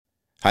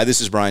Hi,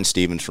 this is Brian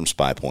Stevens from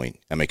Spy Point.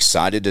 I'm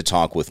excited to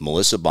talk with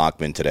Melissa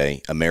Bachman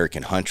today,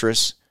 American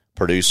huntress,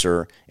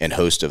 producer, and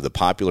host of the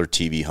popular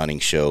TV hunting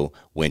show,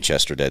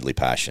 Winchester Deadly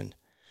Passion.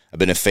 I've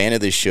been a fan of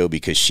this show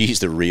because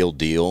she's the real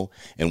deal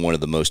and one of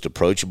the most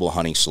approachable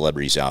hunting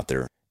celebrities out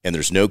there. And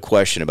there's no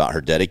question about her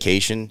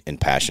dedication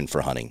and passion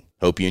for hunting.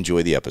 Hope you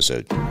enjoy the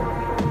episode.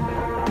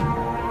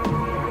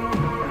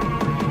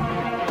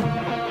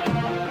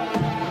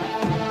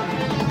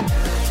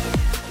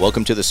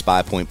 Welcome to the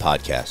Spy Point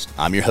Podcast.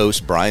 I'm your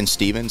host, Brian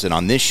Stevens, and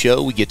on this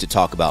show, we get to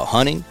talk about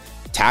hunting,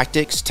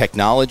 tactics,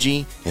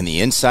 technology, and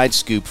the inside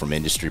scoop from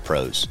industry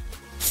pros.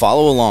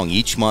 Follow along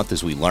each month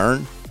as we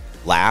learn,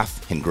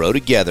 laugh, and grow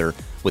together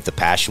with the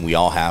passion we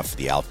all have for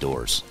the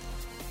outdoors.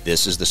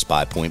 This is the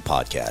Spy Point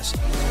Podcast.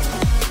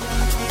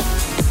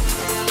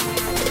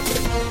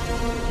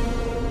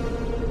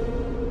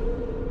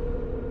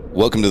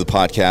 Welcome to the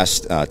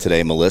podcast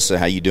today, Melissa.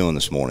 How you doing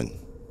this morning?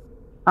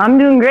 I'm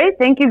doing great.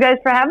 Thank you guys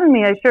for having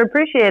me. I sure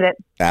appreciate it.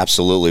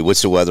 Absolutely.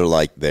 What's the weather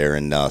like there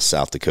in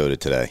South Dakota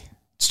today?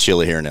 It's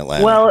chilly here in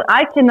Atlanta. Well,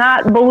 I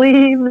cannot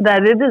believe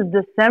that it is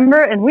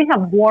December and we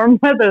have warm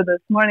weather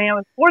this morning. It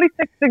was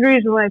 46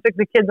 degrees when I took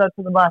the kids out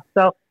to the bus.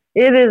 So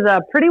it is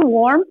pretty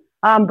warm,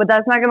 but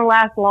that's not going to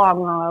last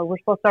long. We're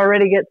supposed to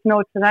already get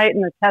snow tonight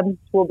and the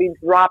temps will be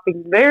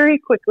dropping very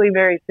quickly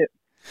very soon.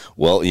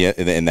 Well, yeah,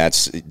 and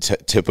that's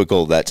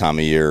typical that time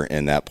of year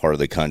in that part of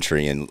the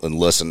country. And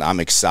listen, I'm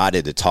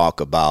excited to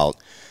talk about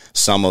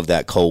some of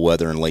that cold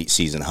weather and late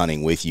season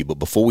hunting with you. But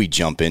before we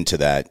jump into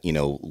that,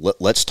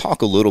 let's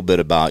talk a little bit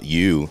about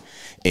you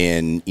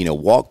and,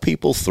 walk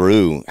people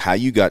through how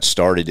you got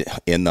started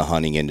in the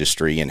hunting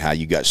industry and how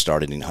you got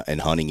started in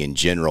hunting in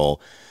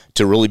general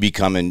to really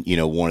becoming,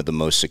 one of the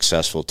most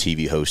successful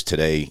TV hosts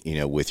today,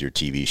 with your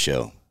TV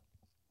show.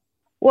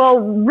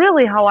 Well,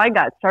 really how I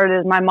got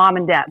started is my mom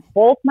and dad.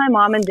 Both my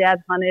mom and dad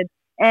hunted,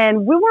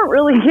 and we weren't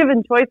really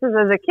given choices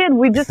as a kid.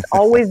 We just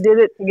always did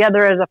it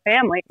together as a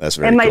family. That's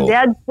very And my cool.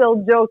 dad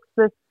still jokes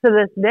to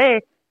this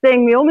day,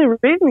 saying the only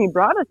reason he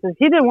brought us is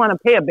he didn't want to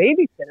pay a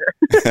babysitter.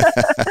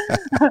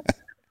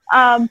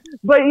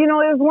 But, it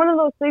was one of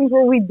those things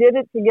where we did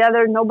it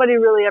together. Nobody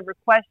really ever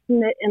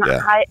questioned it, and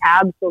Yeah. I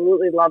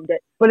absolutely loved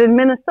it. But in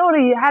Minnesota,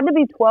 you had to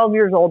be 12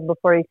 years old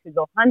before you could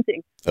go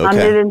hunting. Okay.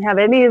 They didn't have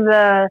any of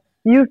the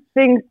youth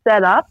things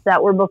set up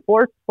that were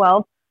before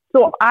 12.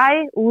 So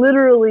I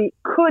literally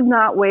could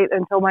not wait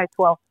until my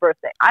 12th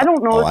birthday. I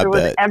don't know if there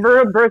was ever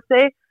a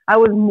birthday I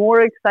was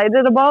more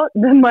excited about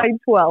than my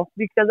 12th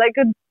because I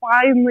could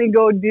finally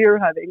go deer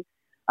hunting.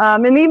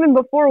 And even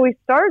before we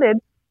started,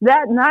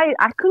 that night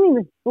I couldn't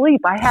even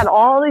sleep. I had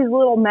all these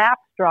little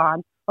maps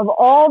drawn of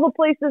all the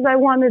places I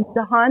wanted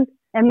to hunt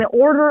and the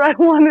order I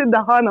wanted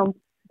to hunt them.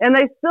 And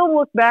I still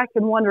look back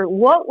and wonder,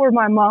 what were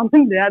my mom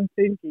and dad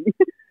thinking?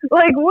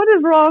 Like, what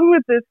is wrong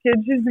with this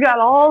kid? She's got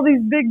all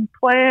these big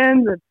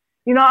plans.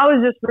 And, I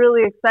was just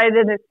really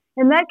excited.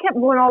 And that kept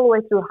going all the way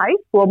through high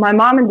school. My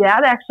mom and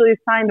dad actually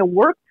signed a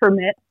work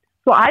permit,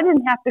 so I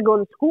didn't have to go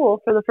to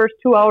school for the first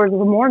 2 hours of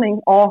the morning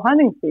all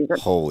hunting season.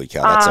 Holy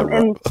cow,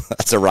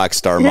 that's a rock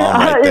star mom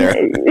right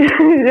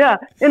there. Yeah,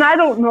 and I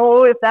don't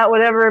know if that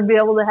would ever be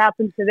able to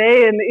happen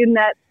today. And in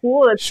that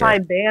school, it's Sure.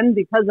 probably banned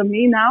because of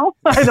me now.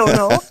 I don't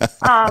know.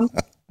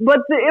 But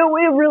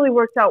it really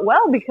worked out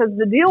well because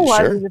the deal was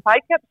Sure. is if I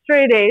kept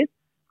straight A's,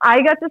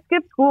 I got to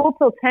skip school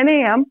till 10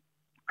 a.m.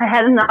 I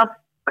had enough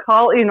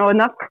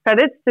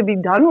credits to be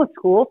done with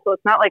school, so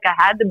it's not like I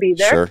had to be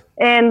there. Sure.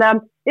 And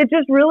it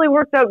just really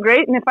worked out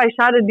great. And if I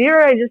shot a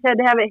deer, I just had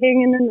to have it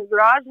hanging in the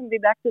garage and be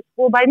back to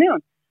school by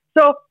noon.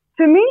 So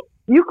to me,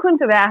 you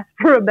couldn't have asked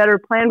for a better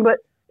plan, but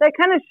that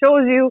kind of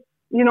shows you,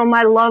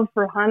 my love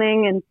for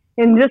hunting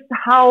and just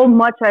how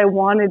much I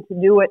wanted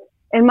to do it.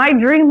 And my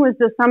dream was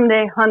to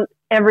someday hunt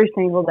every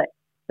single day.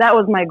 That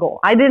was my goal.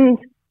 I didn't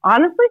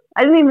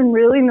even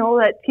really know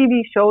that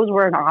TV shows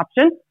were an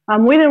option.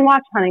 We didn't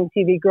watch hunting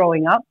TV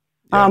growing up.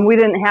 Yeah. We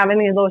didn't have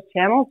any of those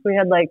channels. We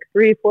had like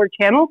 3 or 4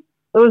 channels.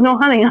 There was no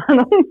hunting on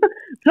them.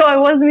 So I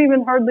wasn't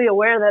even hardly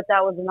aware that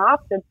was an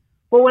option.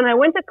 But when I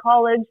went to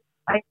college,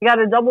 I got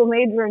a double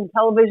major in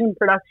television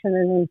production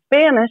and in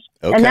Spanish.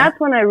 Okay. And that's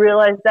when I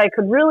realized I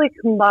could really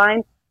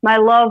combine my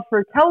love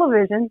for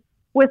television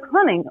with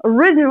hunting.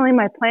 Originally,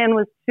 my plan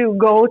was to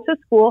go to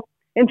school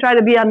and try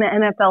to be on the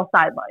NFL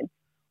sidelines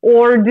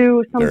or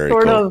do some Very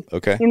sort cool. of,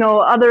 Okay.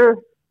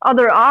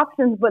 other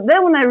options. But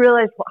then when I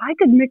realized, I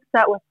could mix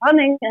that with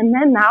hunting, and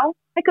then now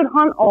I could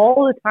hunt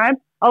all the time,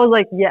 I was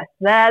like, yes,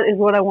 that is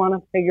what I want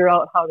to figure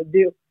out how to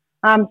do.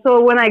 So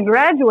when I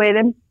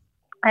graduated,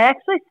 I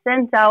actually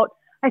sent out,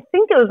 I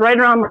think it was right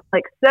around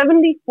like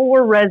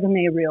 74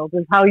 resume reels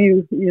is how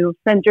you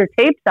sent your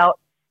tapes out.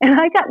 And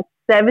I got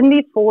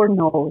 74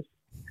 no's.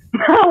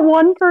 Not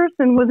one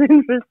person was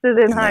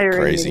interested in hiring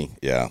Crazy. me.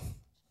 Yeah.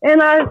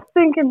 And I was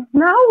thinking,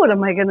 now what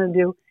am I going to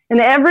do? And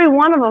every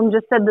one of them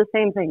just said the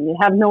same thing. You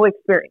have no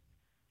experience.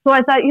 So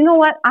I thought, you know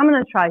what? I'm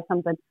going to try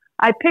something.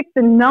 I picked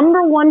the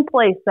number one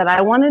place that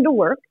I wanted to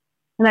work.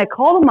 And I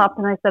called them up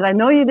and I said, I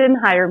know you didn't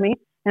hire me,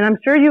 and I'm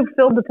sure you've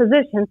filled the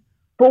position,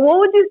 but what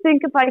would you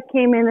think if I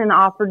came in and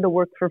offered to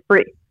work for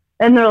free?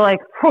 And they're like,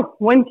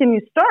 when can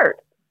you start?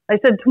 I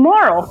said,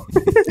 tomorrow.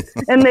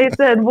 And they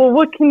said, well,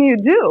 what can you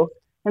do?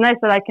 And I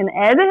said, I can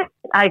edit,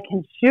 I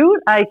can shoot,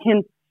 I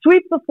can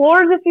sweep the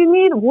floors if you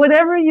need,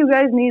 whatever you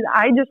guys need.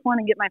 I just want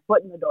to get my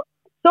foot in the door.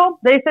 So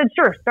they said,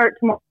 sure, start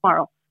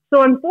tomorrow.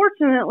 So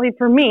unfortunately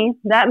for me,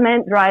 that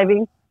meant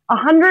driving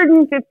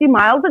 150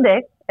 miles a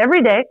day,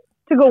 every day,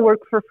 to go work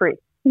for free.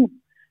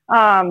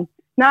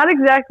 Not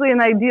exactly an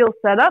ideal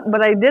setup,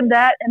 but I did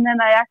that. And then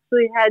I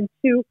actually had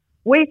to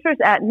waitress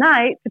at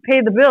night to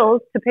pay the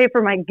bills, to pay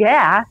for my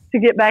gas, to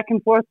get back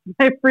and forth to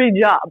my free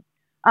job.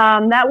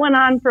 That went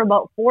on for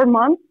about 4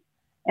 months.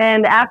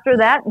 And after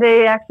that,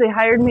 they actually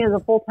hired me as a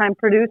full-time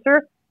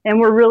producer and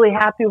were really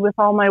happy with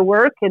all my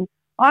work. And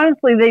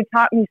honestly, they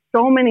taught me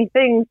so many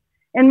things.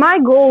 And my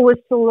goal was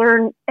to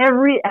learn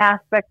every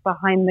aspect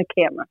behind the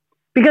camera,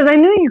 because I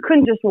knew you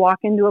couldn't just walk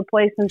into a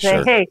place and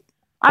say, hey,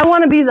 I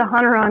want to be the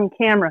hunter on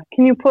camera.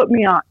 Can you put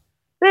me on?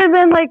 They'd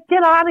been like,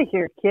 get out of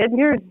here, kid.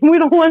 We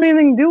don't want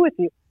anything to do with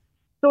you.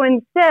 So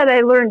instead,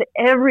 I learned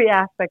every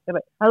aspect of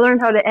it. I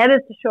learned how to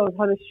edit the shows,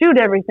 how to shoot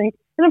everything.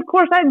 And of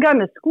course, I'd gone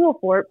to school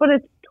for it, but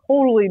it's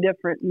totally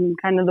different in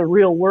kind of the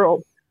real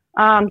world.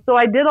 So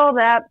I did all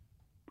that.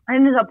 I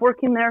ended up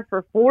working there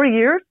for 4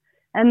 years.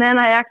 And then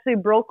I actually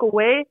broke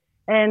away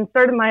and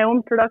started my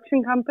own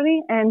production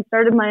company and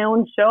started my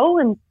own show.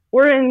 And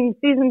we're in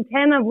season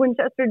 10 of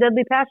Winchester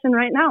Deadly Passion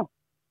right now.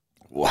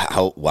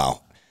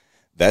 Wow.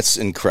 That's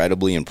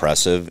incredibly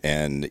impressive.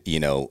 And,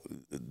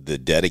 the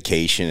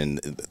dedication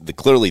and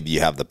clearly you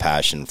have the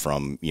passion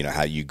from,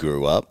 how you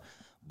grew up,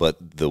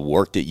 but the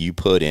work that you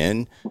put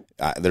in,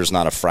 there's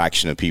not a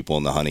fraction of people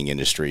in the hunting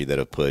industry that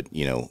have put,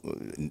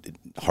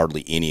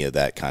 hardly any of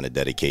that kind of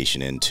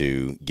dedication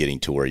into getting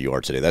to where you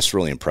are today. That's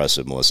really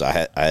impressive,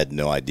 Melissa. I had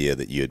no idea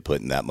that you had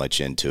put in that much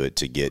into it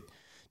to get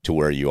to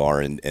where you are.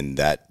 And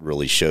that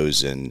really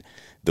shows in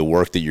the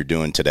work that you're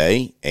doing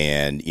today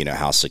and,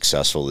 how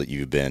successful that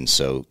you've been.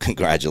 So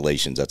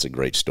congratulations. That's a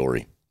great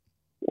story.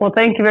 Well,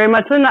 thank you very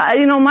much. And,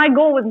 my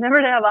goal was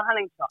never to have a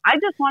hunting show. I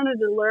just wanted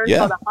to learn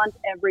how to hunt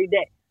every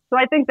day. So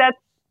I think that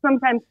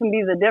sometimes can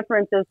be the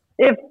difference is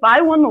if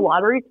I won the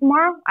lottery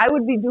tomorrow, I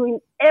would be doing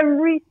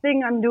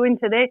everything I'm doing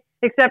today,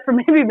 except for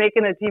maybe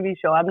making a TV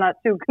show. I'm not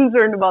too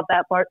concerned about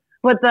that part.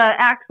 But the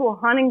actual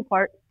hunting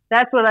part,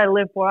 that's what I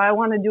live for. I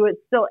want to do it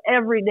still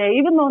every day,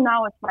 even though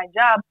now it's my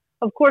job.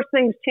 Of course,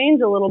 things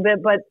change a little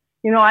bit, but,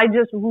 I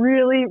just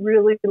really,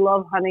 really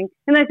love hunting.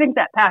 And I think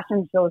that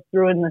passion shows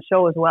through in the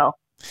show as well.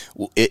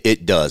 Well,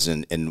 it does.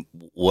 And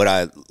what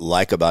I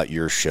like about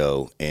your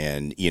show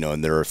and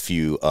there are a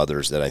few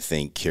others that I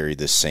think carry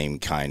the same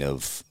kind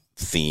of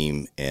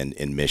theme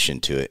and mission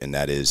to it. And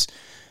that is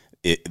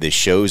the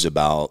show's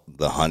about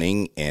the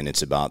hunting and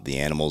it's about the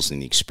animals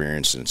and the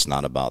experience and it's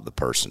not about the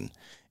person.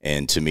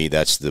 And to me,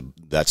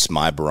 that's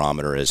my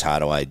barometer is how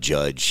do I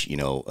judge,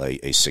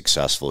 a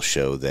successful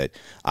show that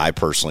I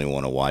personally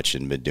want to watch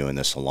and been doing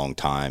this a long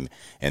time.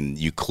 And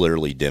you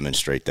clearly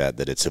demonstrate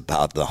that it's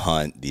about the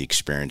hunt, the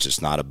experience.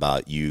 It's not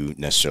about you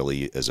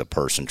necessarily as a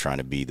person trying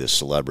to be the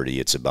celebrity.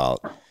 It's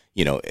about,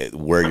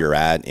 where you're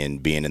at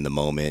and being in the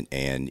moment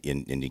and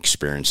in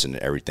experience and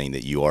everything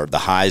that you are, the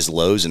highs,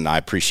 lows. And I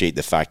appreciate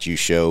the fact you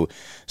show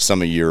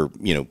some of your,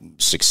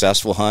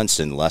 successful hunts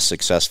and less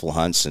successful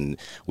hunts. And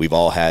we've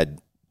all had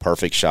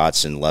perfect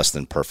shots and less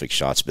than perfect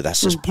shots, but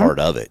that's just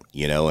part of it,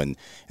 and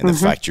the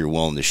fact you're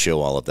willing to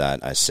show all of that,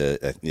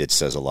 it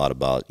says a lot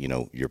about,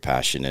 your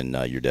passion and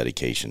your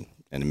dedication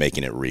and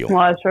making it real. Well,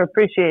 I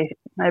appreciate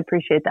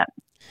that.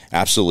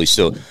 Absolutely.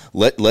 So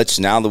let's,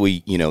 now that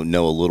we,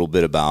 know a little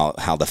bit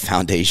about how the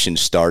foundation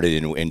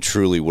started and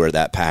truly where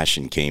that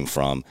passion came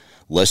from,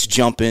 let's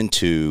jump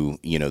into,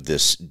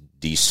 this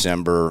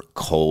December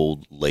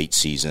cold late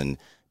season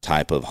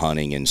type of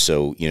hunting. And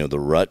so, the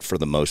rut for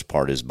the most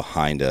part is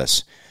behind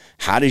us.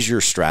 How does your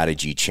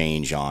strategy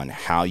change on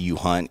how you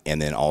hunt and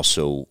then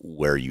also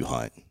where you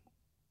hunt?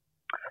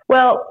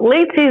 Well,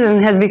 late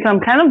season has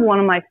become kind of one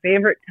of my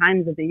favorite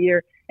times of the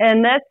year.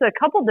 And that's a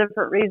couple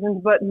different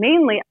reasons, but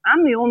mainly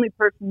I'm the only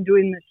person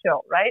doing this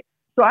show, right?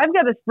 So I've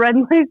got to spread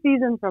my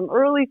season from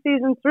early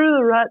season through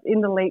the rut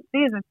into late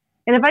season.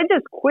 And if I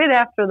just quit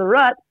after the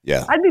rut,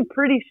 I'd be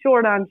pretty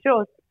short on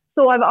shows.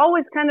 So I've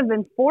always kind of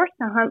been forced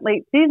to hunt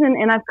late season,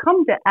 and I've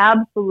come to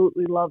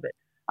absolutely love it.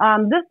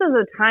 This is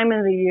a time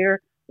of the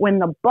year when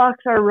the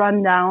bucks are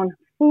run down,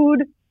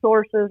 food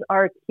sources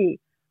are key.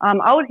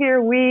 Out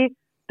here, we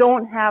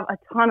don't have a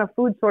ton of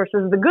food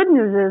sources. The good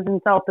news is in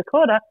South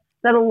Dakota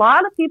that a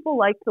lot of people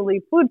like to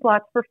leave food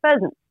plots for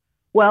pheasants.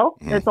 Well,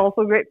 it's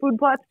also great food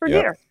plots for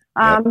deer.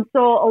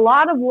 So a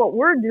lot of what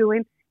we're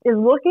doing is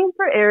looking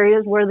for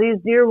areas where these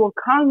deer will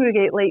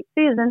congregate late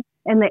season,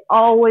 and they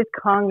always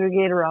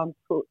congregate around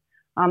food.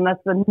 That's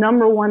the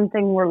number one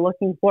thing we're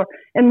looking for.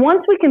 And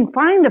once we can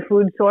find a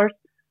food source,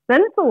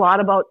 then it's a lot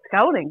about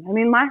scouting. I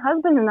mean, my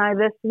husband and I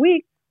this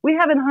week, we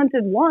haven't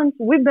hunted once.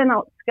 We've been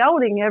out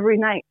scouting every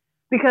night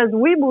because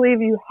we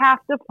believe you have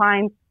to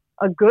find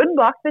a good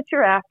buck that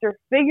you're after,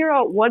 figure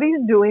out what he's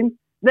doing,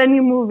 then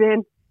you move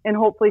in and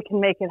hopefully can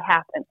make it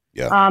happen.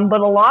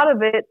 But a lot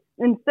of it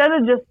instead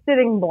of just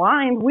sitting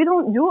blind, we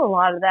don't do a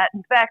lot of that.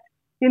 In fact,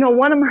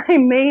 one of my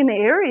main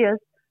areas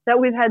that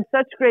we've had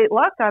such great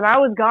luck on, I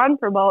was gone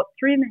for about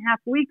 3.5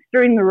 weeks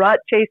during the rut,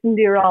 chasing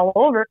deer all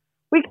over.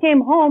 We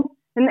came home,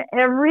 and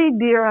every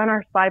deer on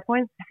our spy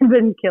points had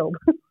been killed.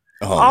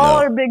 All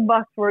our big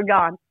bucks were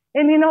gone.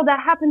 And, that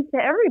happens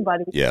to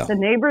everybody. Yeah. The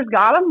neighbors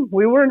got them.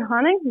 We weren't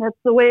hunting. That's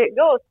the way it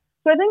goes.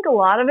 So I think a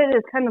lot of it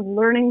is kind of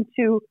learning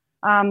to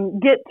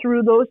get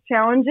through those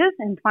challenges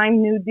and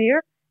find new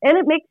deer. And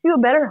it makes you a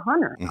better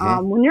hunter.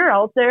 Mm-hmm. When you're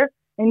out there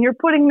and you're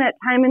putting that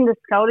time into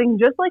scouting,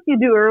 just like you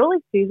do early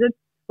season,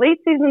 late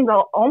season's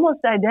almost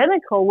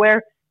identical,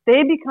 where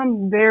they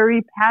become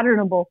very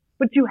patternable.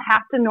 But you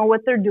have to know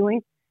what they're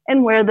doing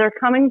and where they're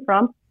coming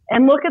from,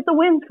 and look at the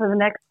winds for the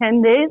next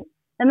 10 days,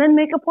 and then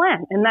make a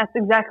plan. And that's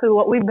exactly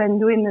what we've been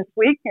doing this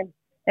week,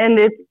 and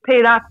it's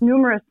paid off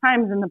numerous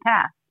times in the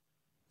past.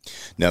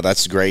 No,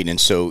 that's great. And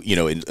so,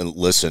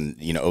 listen,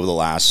 over the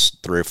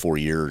last 3 or 4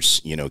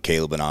 years,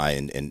 Caleb and I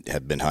and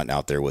have been hunting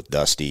out there with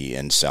Dusty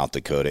in South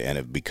Dakota and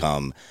have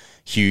become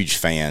huge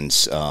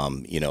fans,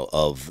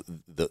 of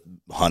the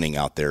hunting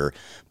out there,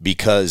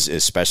 because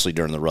especially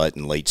during the rut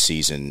and late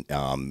season,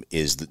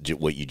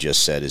 what you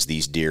just said is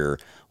these deer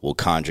will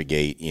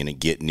congregate and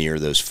get near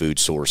those food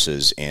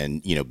sources,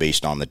 and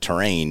based on the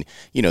terrain,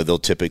 they'll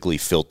typically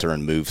filter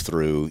and move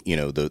through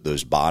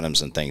those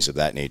bottoms and things of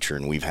that nature.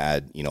 And we've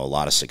had a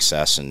lot of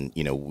success. And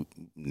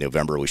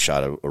November we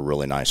shot a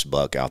really nice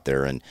buck out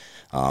there, and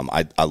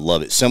I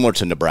love it. Similar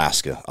to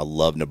Nebraska, I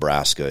love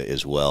Nebraska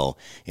as well,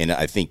 and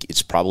I think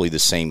it's probably the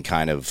same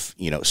kind of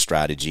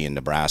strategy in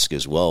Nebraska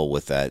as well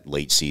with that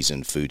late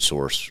season food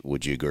source.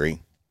 Would you agree?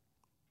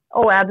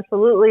 Oh,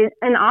 absolutely.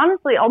 And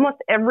honestly, almost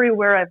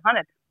everywhere I've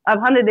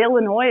hunted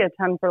Illinois a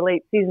ton for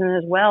late season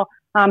as well.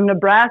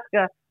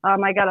 Nebraska,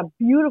 I got a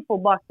beautiful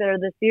buck there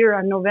this year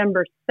on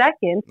November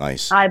 2nd.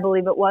 Nice. I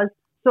believe it was.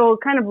 So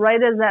kind of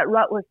right as that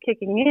rut was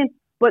kicking in.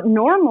 But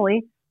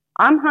normally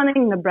I'm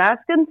hunting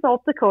Nebraska and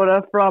South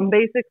Dakota from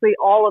basically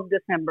all of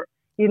December.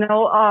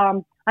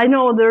 I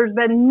know there's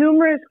been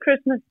numerous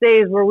Christmas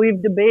days where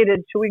we've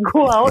debated, should we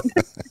go out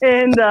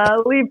and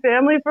leave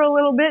family for a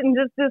little bit and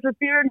just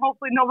disappear and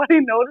hopefully nobody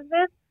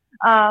notices.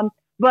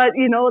 But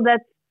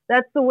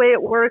that's the way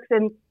it works,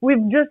 and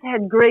we've just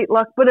had great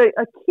luck. But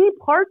a key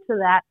part to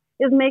that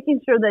is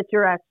making sure that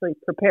you're actually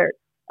prepared.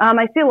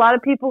 I see a lot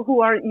of people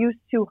who aren't used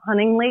to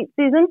hunting late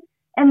season,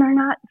 and they're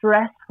not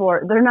dressed for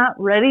it. They're not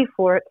ready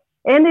for it,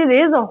 and it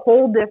is a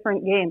whole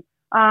different game.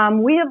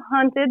 We have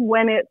hunted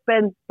when it's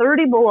been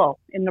 30 below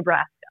in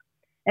Nebraska,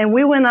 and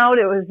we went out.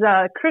 It was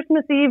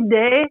Christmas Eve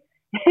day,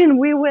 and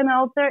we went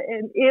out there,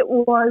 and it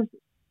was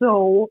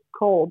so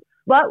cold,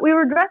 but we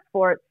were dressed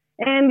for it.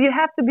 And you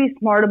have to be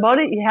smart about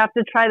it. You have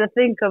to try to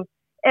think of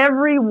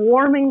every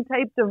warming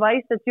type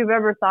device that you've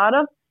ever thought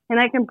of. And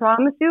I can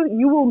promise you,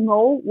 you will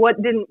know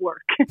what didn't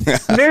work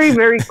very,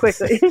 very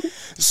quickly.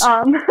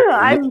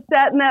 I've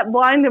sat in that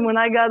blind, and when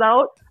I got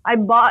out, I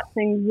bought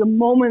things the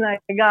moment I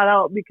got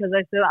out because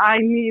I said, I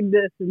need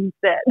this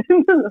instead.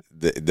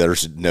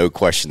 There's no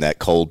question that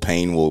cold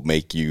pain will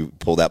make you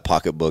pull that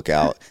pocketbook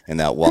out and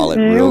that wallet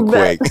real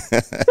quick.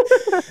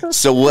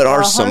 So what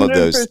are some of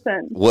those,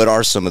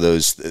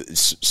 100%.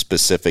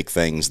 Specific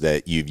things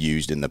that you've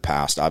used in the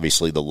past?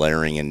 Obviously the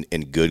layering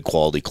and good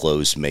quality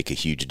clothes make a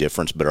huge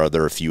difference, but are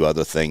there a few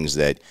other things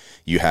that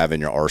you have in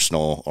your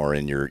arsenal or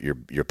in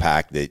your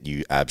pack that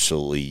you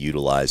absolutely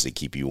utilize to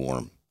keep you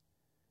warm?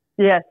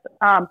 Yes.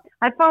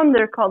 I found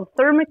they're called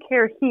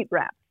Thermacare heat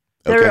wraps.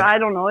 Okay. I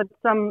don't know, it's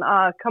some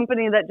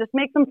company that just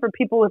makes them for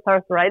people with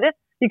arthritis.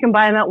 You can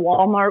buy them at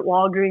Walmart,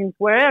 Walgreens,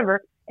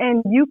 wherever,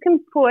 and you can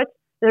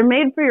they're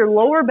made for your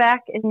lower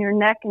back and your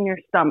neck and your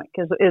stomach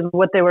is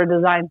what they were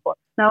designed for.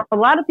 Now, a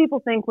lot of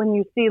people think when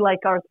you see like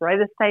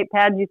arthritis type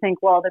pads, you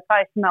think, well, they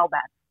probably smell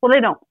bad. Well, they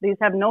don't. These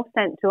have no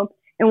scent to them.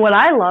 And what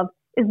I love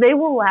is they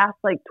will last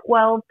like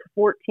 12 to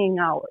 14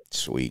 hours.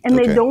 Sweet. And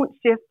okay. They don't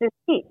shift in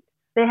heat.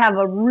 They have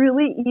a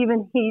really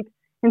even heat.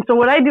 And so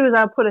what I do is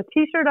I'll put a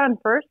t-shirt on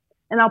first,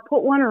 and I'll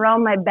put one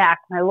around my back,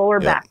 my lower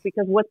back,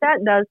 because what that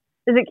does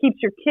is it keeps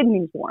your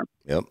kidneys warm.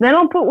 Yep. Then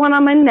I'll put one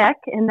on my neck,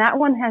 and that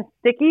one has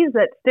stickies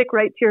that stick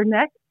right to your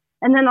neck.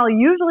 And then I'll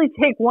usually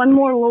take one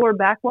more lower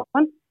back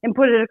one and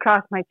put it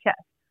across my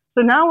chest.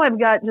 So now I've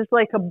got just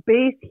like a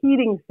base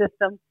heating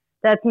system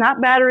that's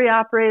not battery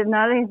operated,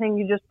 not anything.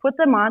 You just put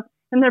them on,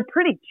 and they're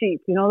pretty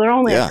cheap. They're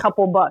only a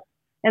couple bucks.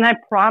 And I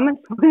promise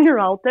when you're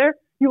out there,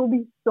 you'll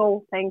be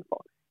so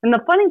thankful. And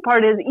the funny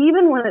part is,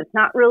 even when it's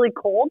not really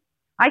cold,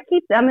 I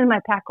keep them in my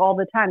pack all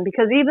the time,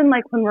 because even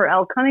like when we're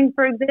elk hunting,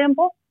 for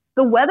example,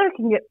 the weather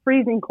can get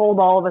freezing cold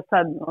all of a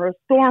sudden, or a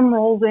storm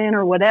rolls in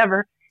or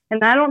whatever,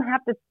 and I don't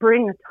have to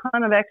bring a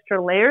ton of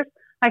extra layers.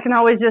 I can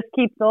always just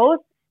keep those.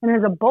 And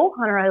as a bow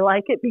hunter, I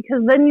like it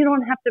because then you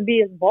don't have to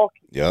be as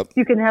bulky. Yep.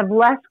 You can have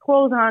less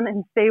clothes on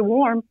and stay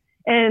warm.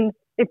 And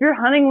if you're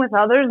hunting with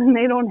others and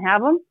they don't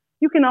have them,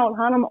 you can out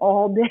hunt them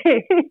all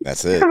day.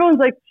 That's it. Everyone's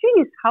like,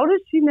 geez, how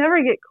does she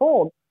never get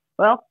cold?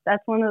 Well,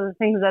 that's one of the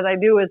things that I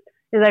do is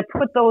I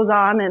put those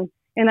on,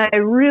 and I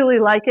really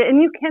like it.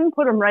 And you can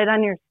put them right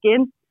on your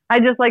skin. I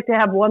just like to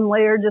have one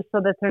layer just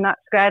so that they're not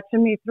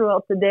scratching me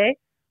throughout the day.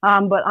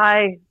 But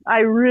I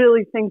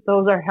really think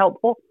those are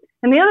helpful.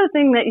 And the other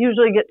thing that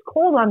usually gets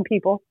cold on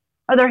people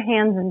are their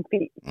hands and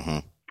feet.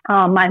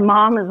 Mm-hmm. My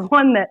mom is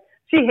one that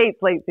she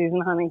hates late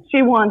season hunting.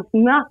 She wants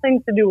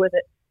nothing to do with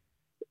it.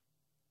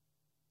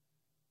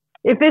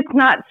 If it's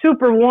not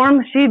super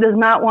warm, she does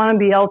not want to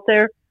be out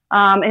there.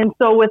 And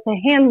so with the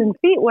hands and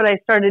feet, what I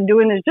started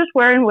doing is just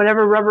wearing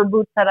whatever rubber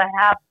boots that I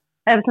have.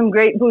 I have some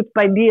great boots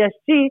by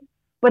DSG,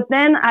 but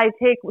then I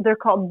take, they're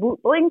called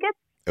boot blankets.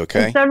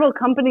 Okay. And several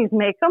companies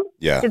make them.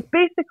 Yeah. It's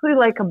basically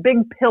like a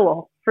big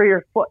pillow for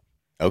your foot.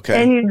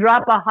 Okay. And you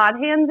drop a hot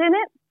hands in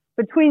it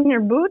between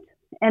your boot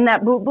and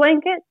that boot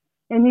blanket,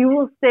 and you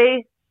will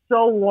stay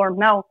so warm.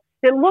 Now,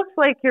 it looks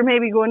like you're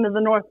maybe going to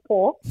the North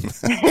Pole.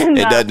 And,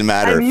 it doesn't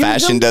matter.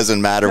 Fashion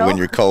doesn't matter when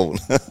you're cold.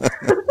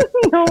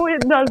 No,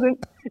 it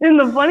doesn't. And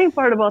the funny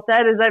part about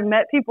that is I've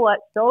met people at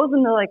shows,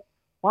 and they're like,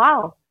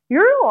 wow,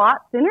 you're a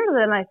lot thinner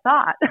than I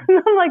thought. And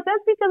I'm like,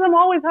 that's because I'm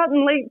always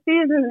hunting late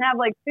season and have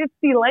like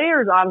 50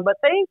 layers on, but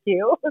thank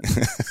you.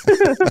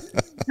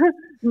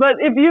 But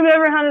if you've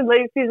ever hunted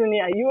late season,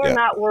 you are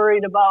not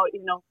worried about,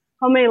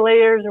 how many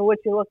layers or what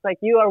you look like.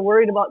 You are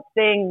worried about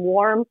staying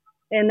warm,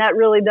 and that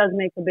really does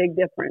make a big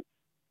difference.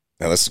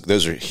 Now,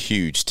 those are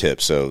huge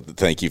tips. So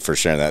thank you for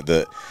sharing that.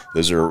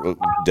 Those are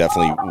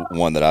definitely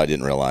one that I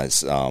didn't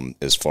realize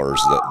as far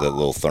as the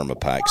little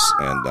thermopacks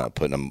and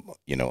putting them,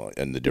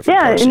 in the different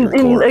parts of your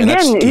core. And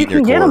again, you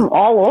can get them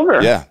all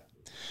over. Yeah.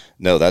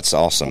 No, that's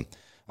awesome.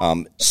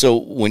 So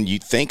when you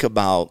think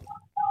about,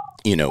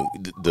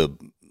 the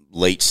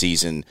late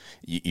season,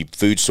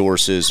 food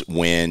sources,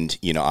 wind,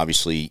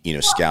 obviously,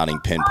 scouting,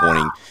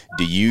 pinpointing,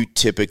 do you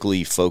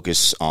typically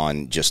focus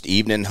on just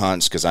evening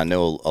hunts? Because I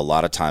know a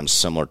lot of times,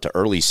 similar to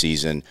early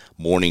season,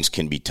 mornings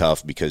can be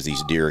tough because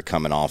these deer are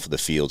coming off of the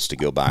fields to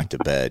go back to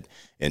bed.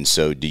 And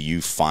so do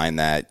you find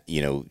that,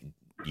 you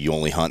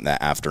only hunt in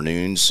the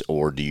afternoons,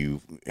 or do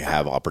you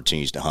have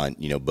opportunities to hunt,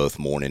 both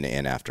morning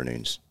and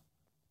afternoons?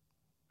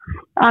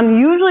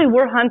 Usually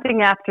we're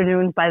hunting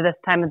afternoons by this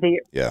time of the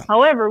year. Yeah.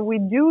 However, we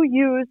do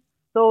use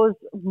those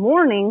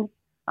mornings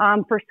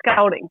for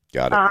scouting.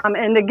 Got it.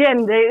 And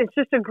again, it's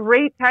just a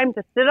great time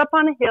to sit up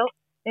on a hill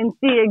and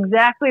see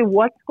exactly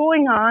what's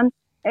going on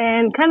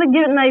and kind of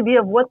get an idea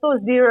of what those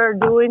deer are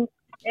doing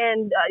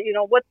and,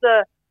 what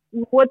the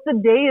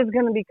day is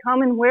going to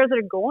become and where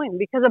they're going.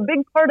 Because a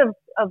big part of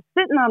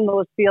sitting on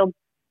those fields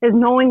is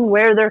knowing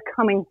where they're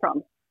coming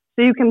from,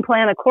 so you can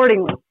plan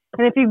accordingly.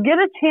 And if you get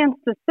a chance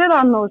to sit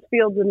on those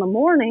fields in the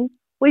morning,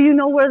 well, you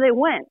know where they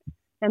went.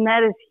 And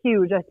that is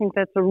huge. I think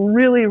that's a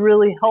really,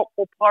 really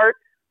helpful part.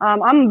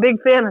 I'm a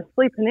big fan of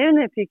sleeping in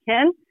if you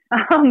can.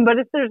 But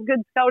if there's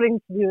good scouting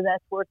to do,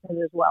 that's worth it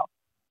as well.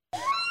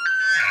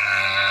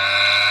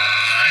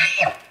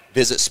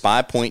 Visit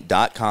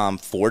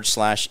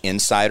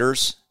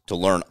spypoint.com/insiders to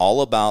learn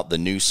all about the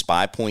new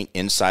SpyPoint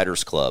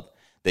Insiders Club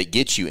that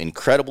gets you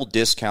incredible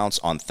discounts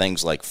on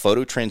things like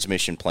photo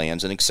transmission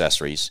plans and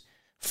accessories,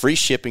 free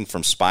shipping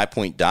from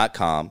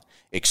SpyPoint.com,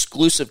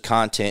 exclusive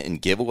content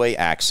and giveaway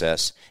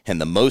access, and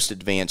the most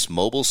advanced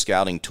mobile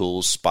scouting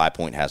tools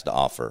SpyPoint has to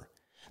offer.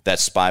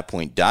 That's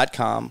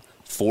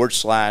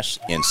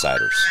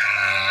SpyPoint.com/insiders.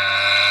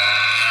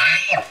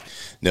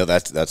 No,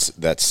 that's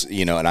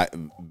and I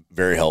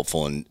very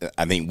helpful, and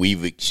I think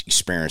we've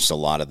experienced a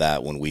lot of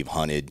that when we've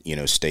hunted,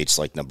 states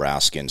like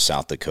Nebraska and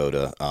South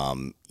Dakota.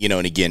 And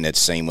again, that's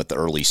same with the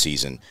early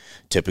season.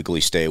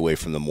 Typically, stay away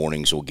from the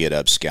mornings. We'll get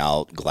up,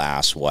 scout,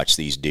 glass, watch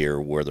these deer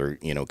where they're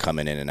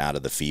coming in and out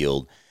of the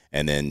field,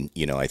 and then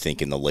I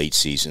think in the late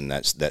season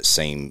that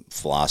same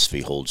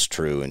philosophy holds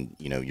true, and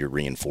you're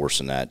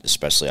reinforcing that,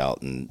 especially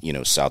out in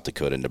South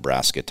Dakota,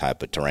 Nebraska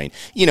type of terrain.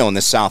 In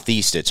the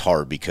Southeast, it's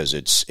hard because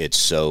it's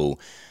so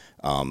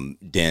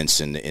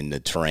dense in the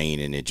terrain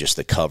and it just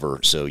the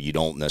cover, so you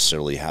don't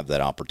necessarily have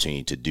that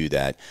opportunity to do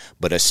that.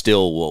 But I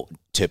still will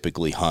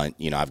typically hunt.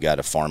 I've got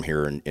a farm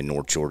here in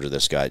North Georgia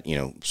that's got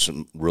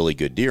some really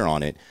good deer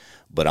on it,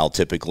 but I'll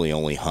typically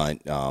only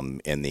hunt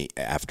in the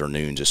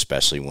afternoons,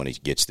 especially when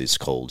it gets this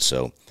cold.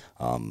 So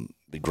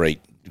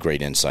great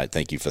insight.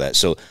 Thank you for that.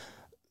 So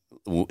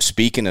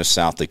speaking of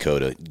South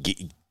Dakota,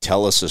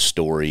 tell us a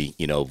story,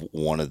 of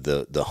one of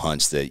the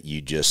hunts that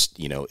you just,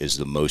 is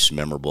the most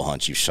memorable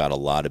hunt. You've shot a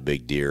lot of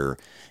big deer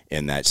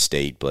in that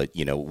state, but,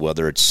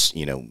 whether it's,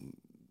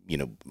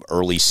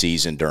 early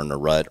season during the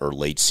rut or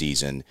late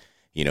season,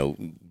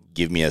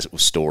 give me a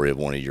story of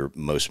one of your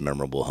most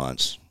memorable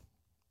hunts.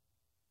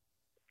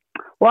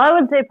 Well, I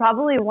would say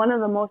probably one of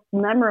the most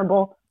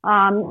memorable.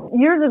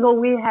 Years ago,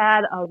 we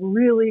had a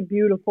really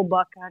beautiful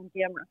buck on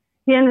camera.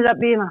 He ended up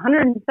being a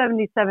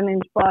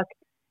 177-inch buck.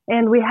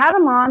 And we had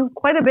him on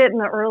quite a bit in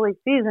the early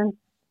season,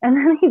 and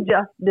then he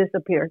just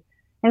disappeared.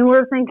 And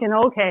we're thinking,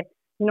 okay,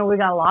 we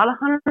got a lot of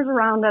hunters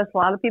around us, a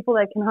lot of people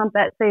that can hunt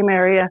that same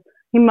area.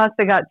 He must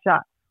have got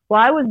shot. Well,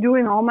 I was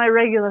doing all my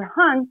regular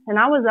hunts, and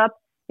I was up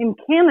in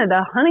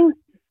Canada hunting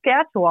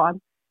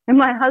Saskatchewan, and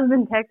my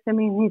husband texted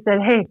me, and he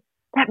said, hey,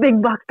 that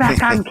big buck's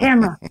back on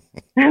camera.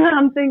 And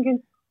I'm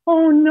thinking,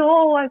 oh,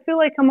 no, I feel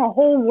like I'm a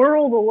whole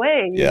world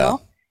away, you know?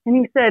 And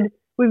he said,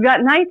 we've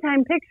got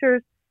nighttime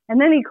pictures. And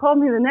then he called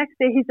me the next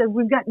day. He said,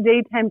 we've got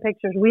daytime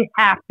pictures. We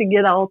have to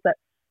get out there.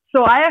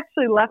 So I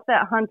actually left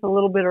that hunt a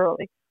little bit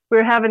early. We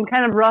were having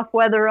kind of rough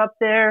weather up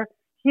there.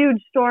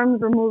 Huge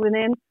storms were moving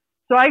in.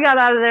 So I got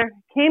out of there,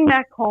 came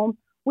back home.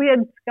 We had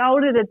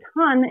scouted a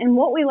ton. And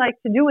what we like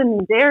to do in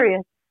these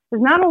areas is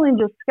not only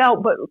just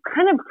scout, but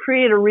kind of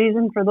create a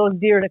reason for those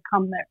deer to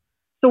come there.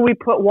 So we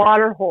put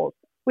water holes.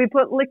 We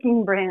put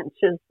licking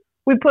branches.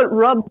 We put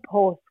rub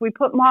posts. We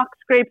put mock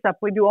scrapes up.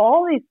 We do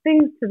all these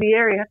things to the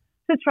area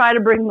to try to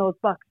bring those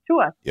bucks to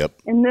us. Yep.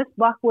 And this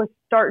buck was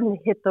starting to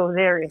hit those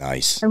areas.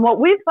 Nice. And what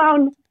we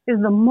found is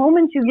the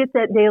moment you get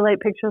that daylight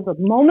picture, the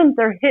moment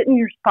they're hitting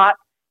your spot,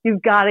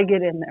 you've got to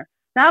get in there.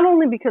 Not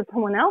only because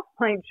someone else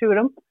might shoot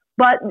them,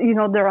 but,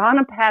 they're on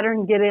a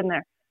pattern, get in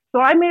there. So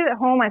I made it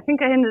home. I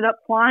think I ended up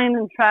flying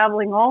and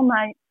traveling all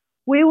night.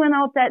 We went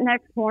out that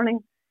next morning,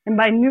 and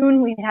by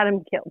noon we had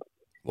him killed.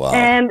 Wow.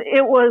 And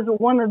it was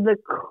one of the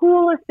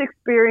coolest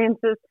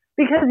experiences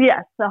because,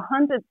 yes, the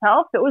hunt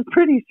itself, it was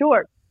pretty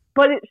short.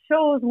 But it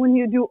shows when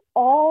you do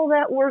all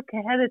that work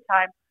ahead of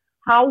time,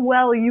 how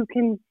well you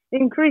can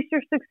increase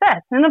your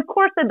success. And of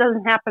course, that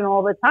doesn't happen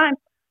all the time.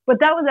 But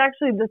that was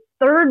actually the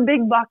third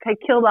big buck I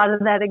killed out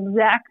of that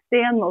exact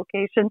stand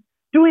location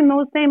doing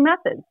those same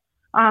methods.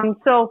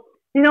 So,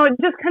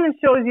 it just kind of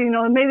shows you,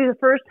 maybe the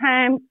first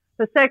time,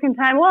 the second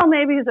time, well,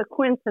 maybe it's a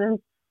coincidence.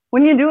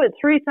 When you do it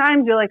 3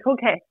 times, you're like,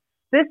 okay,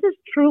 this is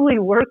truly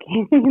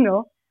working,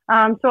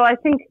 So I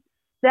think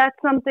that's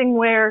something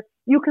where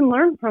you can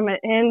learn from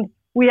it. And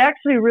we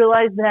actually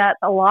realized that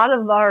a lot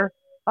of our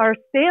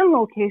stand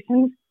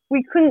locations,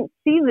 we couldn't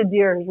see the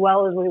deer as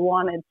well as we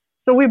wanted.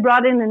 So we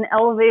brought in an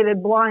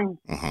elevated blind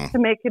to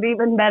make it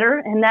even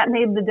better, and that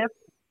made the difference.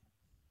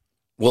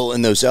 Well,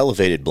 in those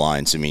elevated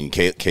blinds, I mean,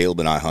 Caleb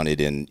and I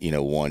hunted in,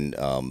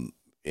 one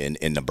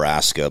in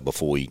Nebraska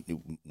before we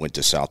went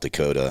to South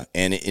Dakota,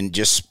 and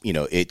just,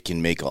 it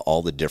can make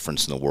all the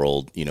difference in the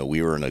world.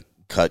 We were in a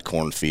cut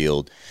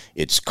cornfield.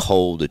 It's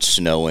cold. It's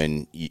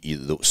snowing.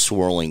 The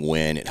swirling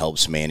wind, it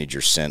helps manage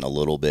your scent a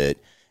little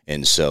bit.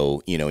 And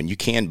so, and you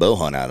can bow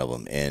hunt out of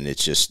them. And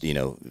it's just,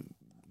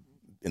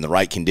 in the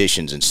right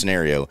conditions and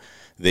scenario,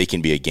 they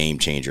can be a game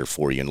changer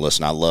for you. And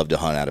listen, I love to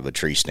hunt out of a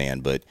tree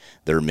stand, but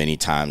there are many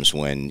times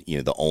when,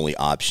 the only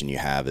option you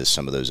have is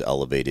some of those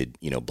elevated,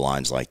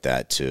 blinds like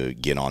that to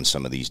get on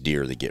some of these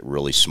deer that get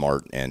really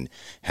smart and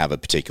have a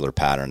particular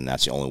pattern. And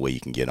that's the only way you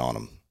can get on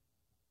them.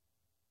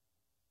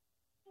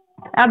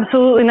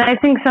 Absolutely. And I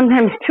think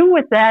sometimes too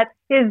with that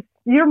is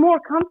you're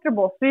more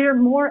comfortable. So you're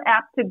more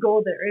apt to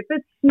go there. If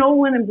it's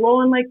snowing and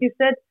blowing, like you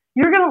said,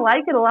 you're going to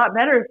like it a lot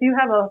better if you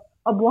have a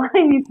blind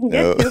you can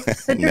get to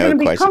that you're going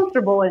to be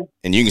comfortable in.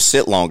 And you can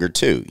sit longer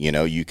too.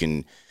 You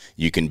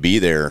can be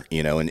there,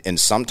 and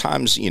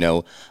sometimes,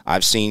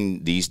 I've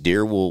seen these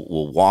deer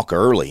will walk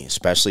early,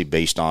 especially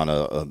based on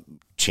a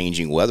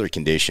changing weather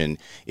condition.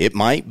 It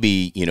might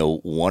be,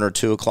 1 or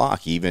 2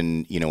 o'clock,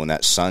 even, when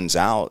that sun's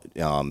out,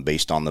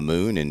 based on the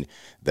moon, and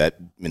that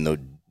in the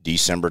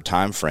December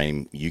time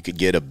frame, you could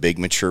get a big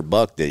mature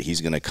buck that he's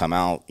going to come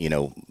out,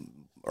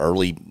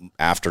 early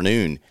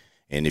afternoon.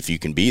 And if you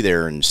can be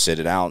there and sit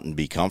it out and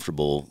be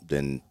comfortable,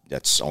 then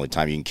that's the only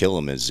time you can kill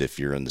him is if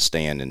you're in the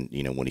stand and,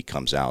 when he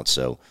comes out.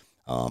 So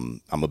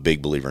I'm a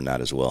big believer in that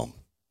as well.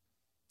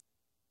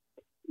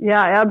 Yeah,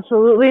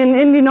 absolutely.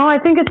 And I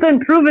think it's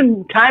been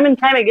proven time and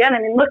time again. I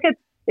mean, look at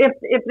if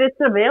it's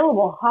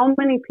available, how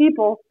many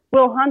people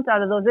will hunt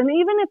out of those. And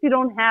even if you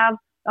don't have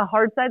a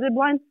hard-sided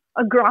blind,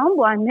 a ground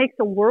blind makes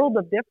a world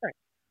of difference.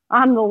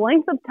 On the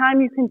length of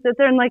time you can sit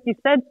there, and like you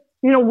said,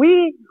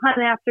 we hunt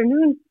in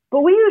afternoons,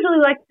 but we usually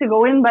like to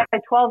go in by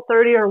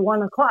 12:30 or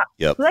 1 o'clock.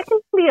 Yep. So that can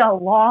be a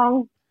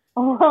long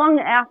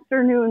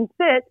afternoon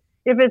sit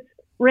if it's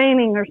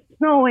raining or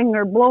snowing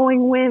or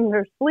blowing wind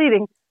or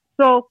sleeting.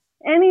 So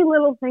any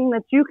little thing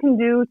that you can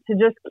do to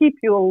just keep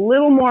you a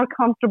little more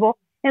comfortable.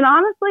 And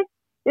honestly,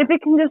 if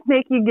it can just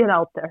make you get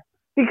out there.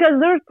 Because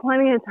there's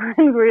plenty of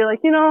times where you're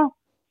like,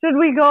 should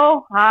we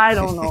go? I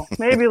don't know.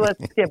 Maybe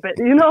let's skip it,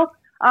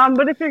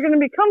 But if you're going to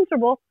be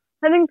comfortable,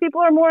 I think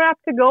people are more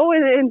apt to go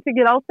and to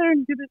get out there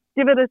and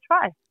give it a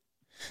try.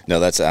 No,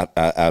 that's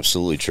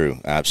absolutely true.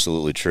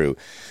 Absolutely true.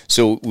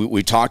 So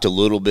we talked a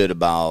little bit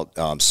about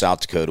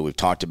South Dakota. We've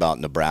talked about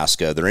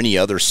Nebraska. Are there any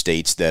other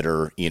states that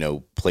are,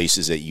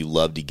 places that you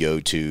love to go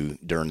to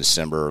during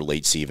December or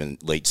late season?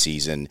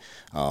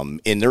 And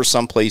there's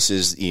some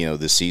places,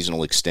 the season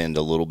will extend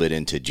a little bit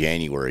into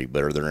January,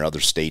 but are there other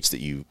states that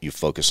you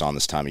focus on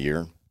this time of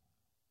year?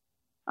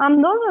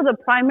 Those are the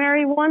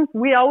primary ones.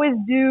 We always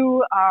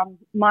do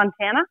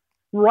Montana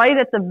right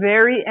at the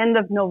very end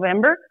of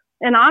November.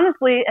 And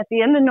honestly, at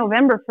the end of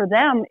November for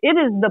them, it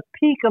is the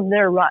peak of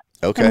their rut.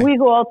 Okay. And we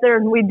go out there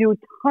and we do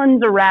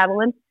tons of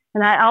rattling.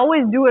 And I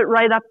always do it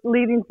right up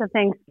leading to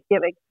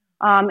Thanksgiving.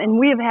 And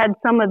we have had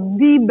some of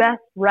the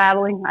best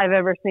rattling I've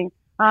ever seen.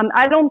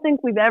 I don't think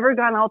we've ever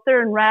gone out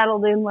there and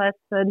rattled in less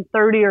than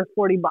 30 or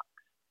 40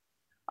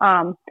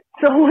 bucks.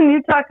 So when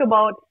you talk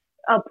about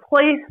a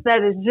place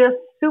that is just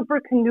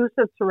super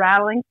conducive to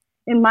rattling,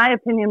 in my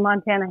opinion,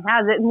 Montana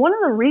has it. And one of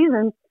the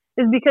reasons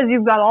is because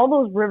you've got all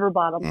those river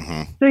bottoms.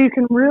 So you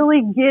can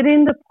really get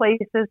into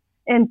places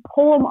and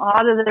pull them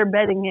out of their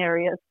bedding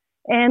areas.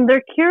 And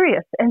they're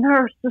curious. And there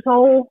are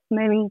so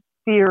many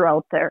deer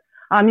out there.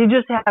 You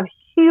just have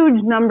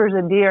huge numbers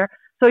of deer.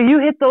 So you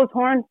hit those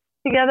horns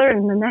together,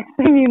 and the next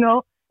thing you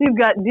know, you've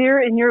got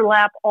deer in your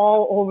lap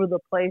all over the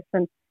place.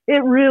 And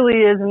it really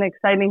is an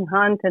exciting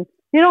hunt. And,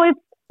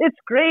 it's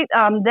great.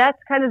 That's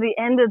kind of the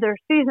end of their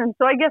season.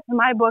 So I guess in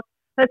my book,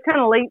 that's kind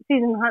of late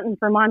season hunting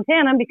for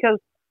Montana because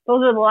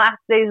those are the last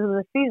days of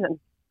the season.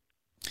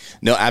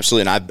 No,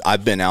 absolutely. And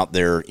I've been out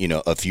there,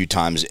 a few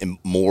times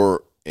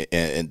more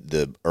in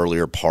the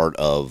earlier part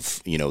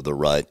of, the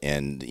rut,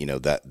 and,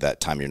 that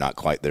time you're not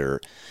quite there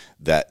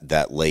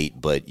that late,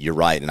 but you're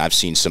right. And I've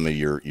seen some of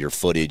your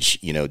footage,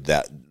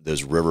 that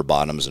those river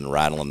bottoms and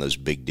rattling those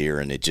big deer.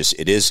 And it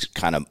is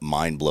kind of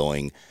mind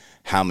blowing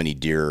how many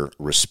deer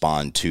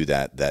respond to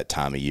that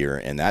time of year.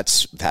 And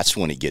that's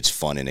when it gets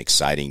fun and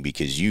exciting,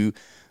 because you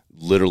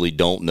literally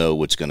don't know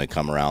what's going to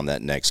come around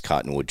that next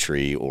cottonwood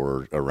tree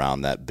or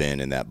around that bend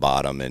in that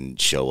bottom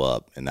and show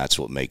up. And that's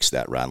what makes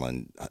that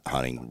rattling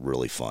hunting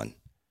really fun.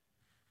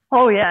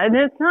 Oh yeah. And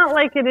it's not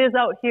like it is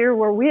out here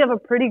where we have a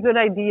pretty good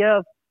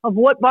idea of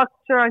what bucks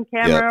are on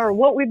camera or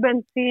what we've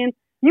been seeing.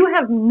 You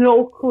have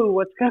no clue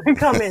what's going to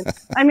come in.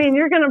 I mean,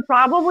 you're going to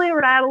probably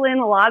rattle in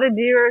a lot of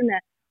deer in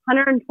that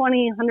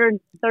 120,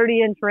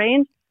 130 inch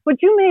range, but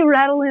you may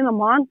rattle in a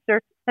monster.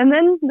 And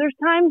then there's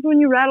times when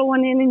you rattle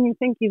one in and you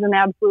think he's an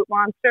absolute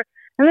monster.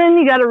 And then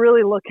you got to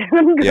really look at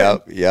him good.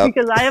 Yep.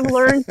 Because I have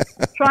learned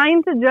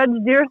trying to judge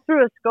deer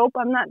through a scope.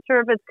 I'm not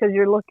sure if it's because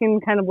you're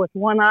looking kind of with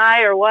one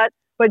eye or what,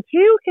 but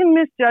you can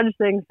misjudge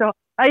things. So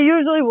I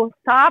usually will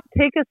stop,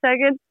 take a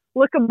second,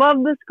 look above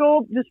the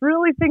scope, just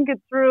really think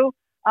it through.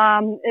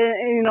 And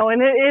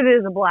it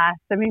is a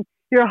blast. I mean,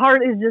 your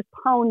heart is just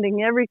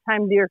pounding every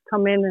time deer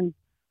come in, and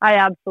I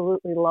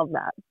absolutely love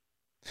that.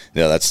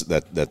 Yeah,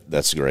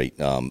 that's great.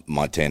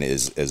 Montana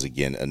is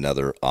again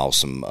another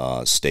awesome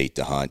state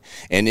to hunt,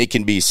 and it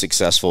can be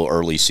successful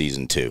early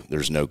season too.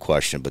 There's no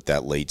question, but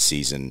that late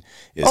season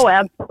is. Oh,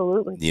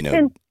 absolutely.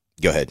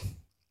 Go ahead.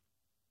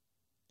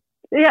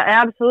 Yeah,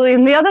 absolutely.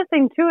 And the other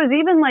thing too is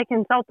even like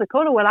in South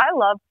Dakota, what I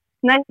love,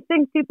 and I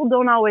think people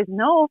don't always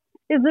know,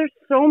 is there's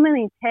so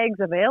many tags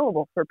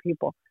available for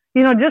people.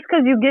 Just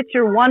because you get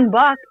your one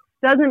buck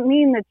doesn't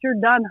mean that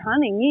you're done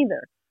hunting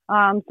either.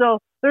 So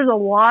there's a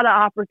lot of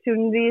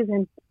opportunities,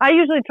 and I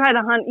usually try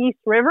to hunt East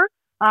River,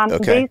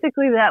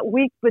 basically that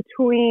week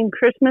between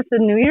Christmas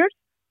and New Year's.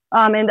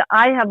 And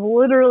I have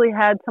literally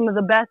had some of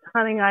the best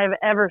hunting I've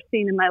ever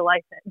seen in my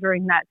life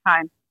during that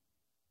time.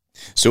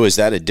 So is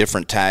that a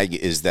different tag?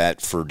 Is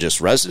that for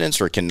just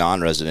residents, or can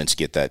non-residents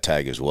get that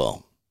tag as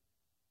well?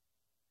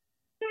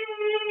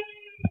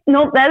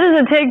 Nope, that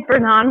is a tag for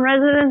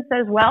non-residents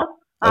as well.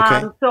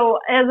 Okay. So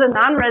as a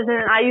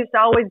non-resident, I used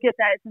to always get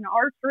that. It's an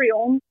archery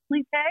only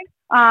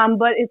tag,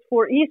 but it's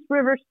for East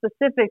River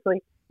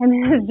specifically.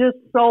 And it is just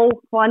so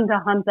fun to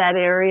hunt that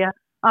area.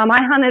 I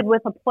hunted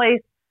with a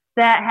place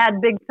that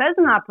had big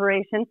pheasant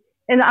operation,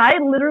 and I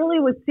literally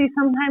would see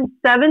sometimes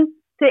 700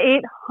 to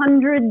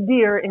 800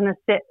 deer in a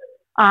sit.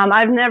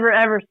 I've never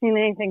ever seen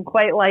anything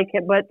quite like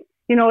it. But,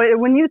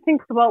 when you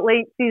think about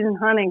late season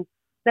hunting,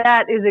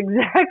 that is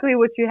exactly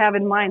what you have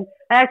in mind.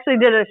 I actually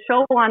did a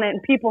show on it,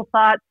 and people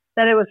thought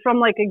that it was from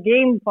like a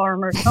game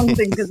farm or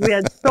something because we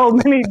had so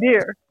many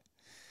deer.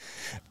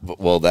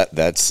 Well,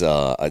 that's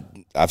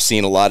I've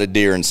seen a lot of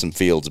deer in some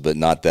fields, but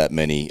not that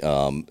many.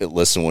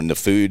 Listen, when the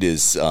food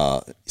is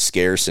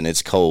scarce and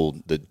it's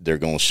cold, they're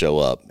going to show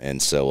up,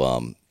 and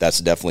so that's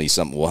definitely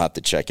something we'll have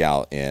to check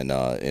out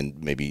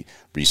and maybe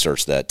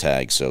research that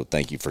tag. So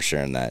thank you for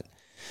sharing that.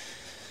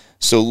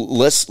 So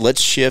let's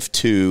shift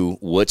to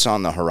what's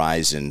on the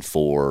horizon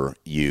for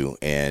you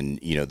and,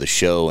 the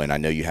show. And I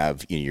know you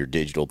have your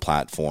digital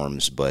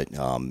platforms, but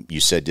you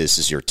said this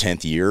is your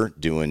 10th year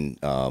doing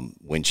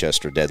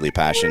Winchester Deadly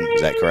Passion.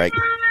 Is that correct?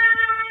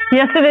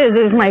 Yes, it is.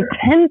 It is my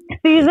 10th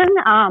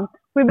season.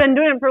 We've been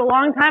doing it for a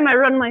long time. I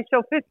run my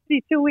show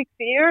 52 weeks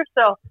a year,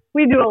 so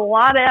we do a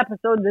lot of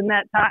episodes in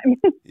that time.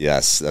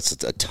 Yes, that's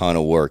a ton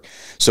of work.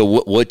 So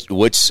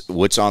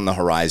what's on the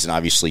horizon?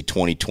 Obviously,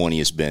 2020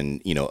 has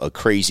been a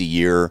crazy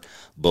year,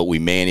 but we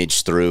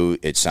managed through.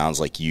 It sounds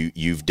like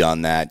you've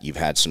done that. You've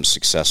had some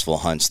successful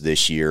hunts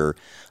this year.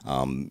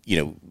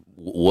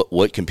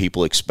 What can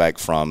people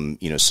expect from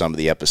some of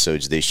the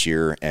episodes this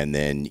year? And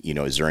then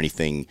is there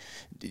anything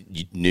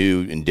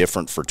new and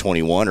different for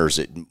 21, or is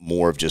it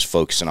more of just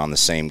focusing on the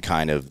same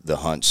kind of the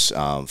hunts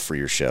for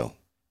your show?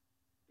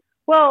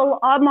 Well,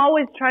 I'm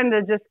always trying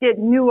to just get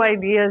new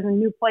ideas and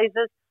new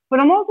places, but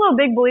I'm also a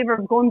big believer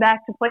of going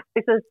back to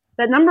places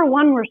that, number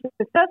one, were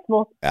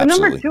successful, but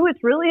number two,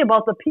 it's really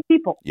about the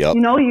people. Yep.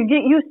 You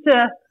get used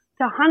to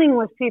hunting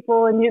with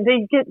people, and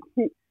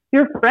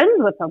you're friends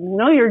with them.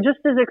 You're just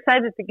as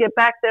excited to get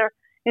back there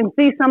and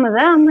see some of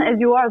them as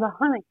you are the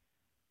hunting.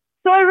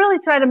 So I really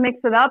try to mix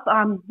it up.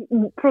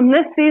 From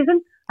this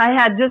season, I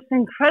had just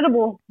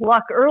incredible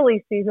luck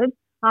early season.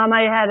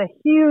 I had a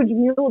huge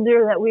mule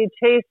deer that we had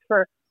chased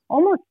for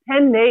almost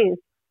 10 days.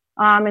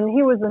 And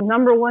he was the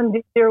number one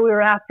deer we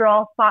were after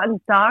all spot and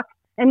stock.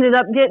 Ended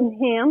up getting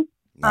him.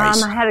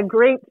 Nice. I had a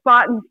great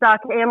spot and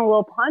stock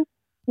antelope hunt.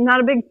 I'm not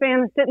a big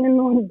fan of sitting in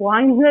those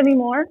blinds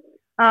anymore.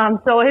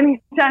 So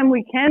anytime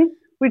we can,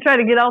 we try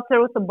to get out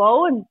there with the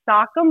bow and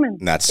stalk them. And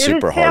that's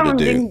super hard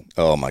to do.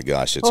 Oh my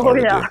gosh, it's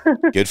hard to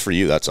do. Good for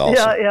you. That's awesome.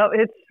 Yeah,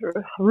 it's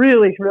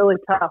really, really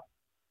tough.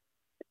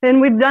 And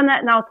we've done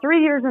that now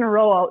 3 years in a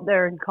row out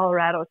there in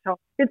Colorado. So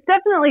it's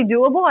definitely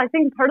doable. I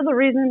think part of the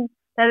reason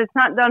that it's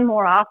not done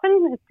more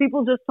often is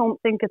people just don't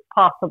think it's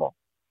possible.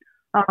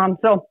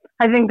 So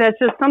I think that's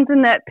just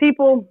something that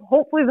people,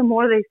 hopefully the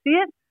more they see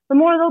it, the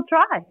more they'll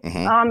try.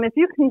 Mm-hmm. If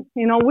you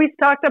can, we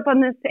stocked up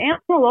on this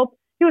antelope.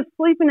 He was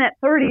sleeping at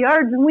 30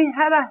 yards, and we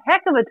had a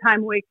heck of a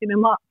time waking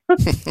him up.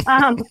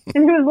 And he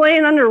was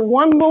laying under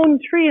one lone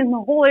tree in the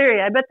whole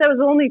area. I bet that was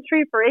the only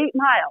tree for 8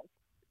 miles.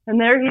 And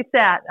there he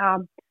sat.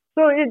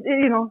 So,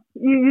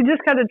 you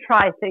just got to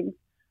try things.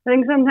 I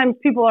think sometimes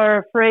people are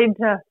afraid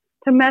to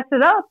mess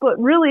it up, but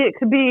really it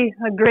could be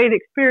a great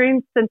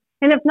experience. And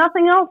if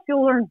nothing else,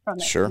 you'll learn from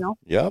it. Sure.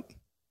 Yep.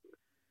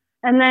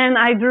 And then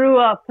I drew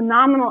a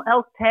phenomenal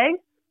elk tag.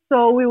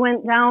 So we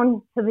went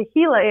down to the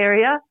Gila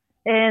area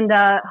and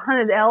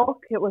hunted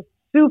elk. It was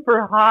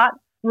super hot,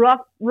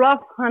 rough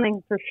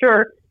hunting for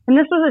sure. And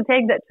this was a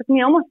tag that took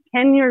me almost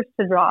 10 years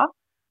to draw.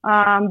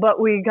 But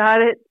we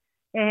got it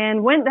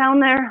and went down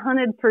there,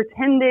 hunted for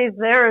 10 days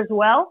there as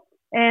well.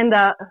 And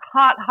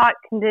hot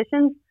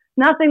conditions.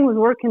 Nothing was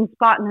working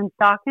spotting and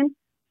stalking.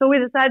 So we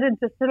decided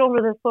to sit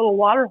over this little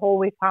water hole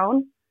we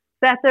found.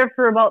 Sat there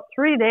for about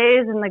 3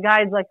 days, and the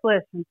guide's like,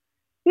 listen,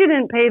 you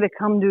didn't pay to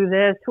come do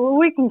this. Well,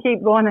 we can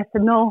keep going. I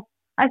said, no,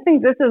 I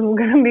think this is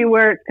going to be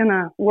where it's going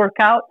to work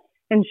out.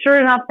 And sure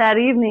enough, that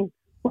evening,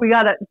 we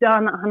got it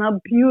done on a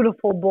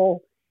beautiful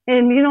bull.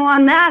 And,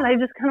 on that, I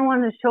just kind of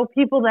wanted to show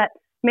people that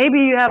maybe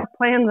you have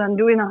plans on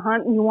doing a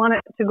hunt and you want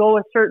it to go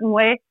a certain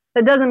way.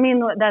 That doesn't mean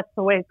that that's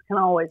the way it's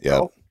going to always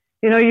go.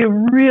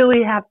 You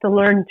really have to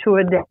learn to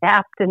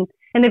adapt. And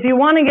if you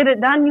want to get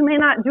it done, you may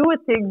not do it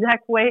the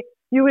exact way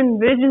you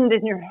envisioned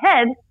in your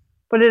head,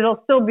 but it'll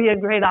still be a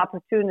great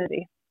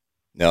opportunity.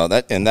 No,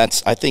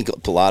 I think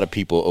a lot of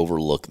people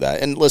overlook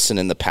that. And listen,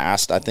 in the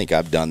past, I think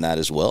I've done that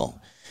as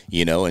well.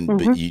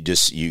 But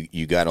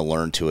you got to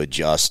learn to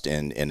adjust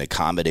and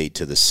accommodate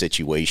to the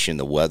situation,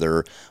 the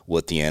weather,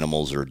 what the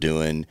animals are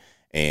doing.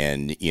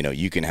 And,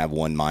 you can have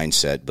one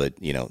mindset, but,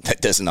 that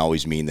doesn't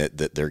always mean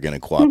that they're going to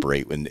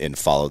cooperate and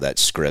follow that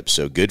script.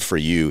 So good for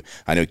you.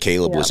 I know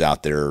Caleb was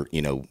out there,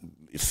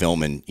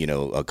 filming,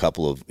 a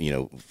couple of,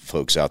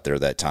 folks out there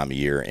that time of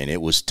year, and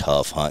it was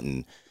tough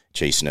hunting,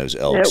 chasing those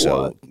elk.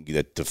 So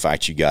the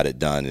fact you got it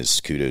done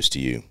is kudos to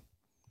you.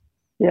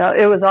 Yeah,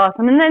 it was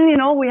awesome. And then,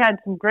 we had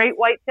some great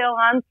whitetail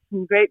hunts,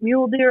 some great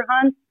mule deer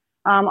hunts.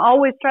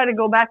 Always try to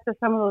go back to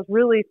some of those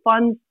really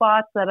fun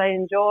spots that I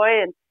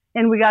enjoy.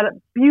 And we got a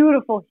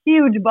beautiful,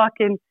 huge buck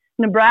in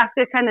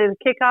Nebraska, kind of to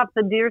kick off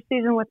the deer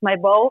season with my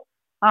bow.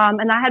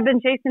 And I had been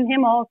chasing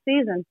him all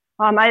season.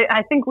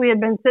 I think we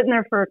had been sitting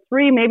there for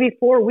 3, maybe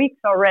 4 weeks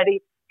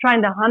already,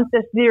 trying to hunt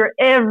this deer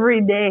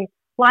every day,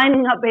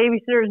 lining up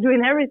babysitters,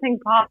 doing everything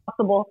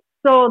possible.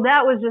 So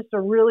that was just a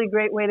really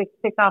great way to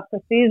kick off the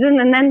season.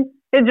 And then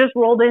it just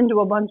rolled into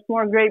a bunch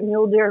more great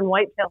mule deer and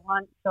whitetail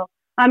hunts. So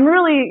I'm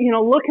really,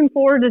 looking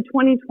forward to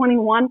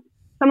 2021.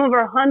 Some of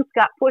our hunts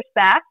got pushed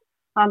back.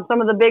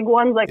 Some of the big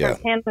ones like our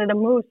Canada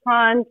moose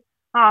hunt,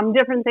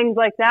 different things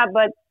like that.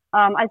 But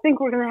I think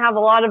we're going to have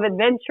a lot of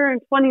adventure in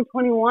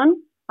 2021,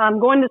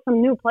 going to some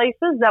new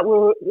places that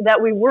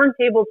we weren't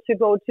able to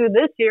go to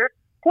this year,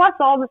 plus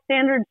all the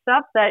standard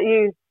stuff that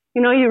you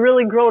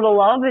really grow to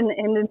love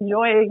and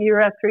enjoy year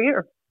after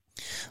year.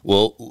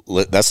 Well,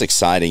 that's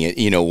exciting.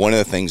 One of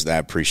the things that I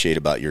appreciate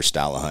about your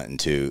style of hunting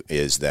too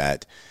is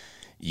that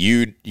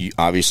you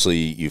obviously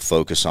you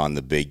focus on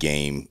the big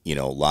game,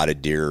 a lot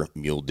of deer,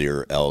 mule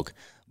deer, elk,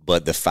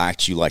 but the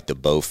fact you like to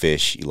bow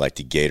fish, you like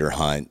to gator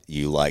hunt,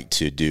 you like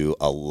to do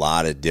a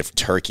lot of different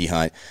turkey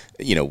hunt.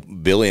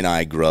 Billy and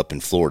I grew up in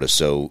Florida,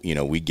 so,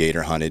 we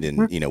gator hunted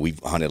and, we've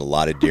hunted a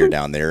lot of deer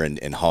down there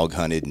and hog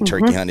hunted and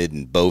turkey hunted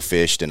and bow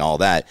fished and all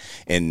that.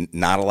 And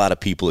not a lot of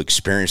people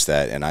experience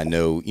that. And I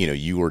know,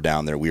 you were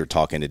down there, we were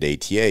talking at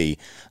ATA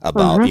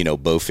about,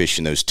 bow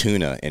fishing those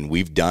tuna, and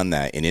we've done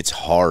that and it's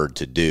hard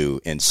to do.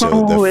 And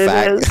so the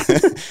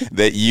fact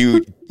that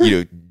you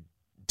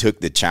took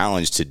the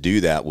challenge to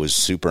do that was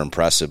super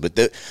impressive. But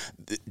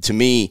to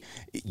me,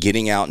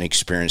 getting out and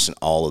experiencing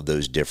all of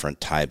those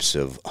different types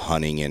of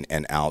hunting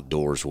and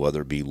outdoors,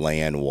 whether it be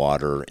land,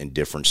 water, and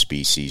different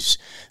species,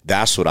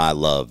 that's what I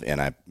love.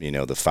 And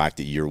the fact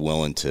that you're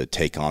willing to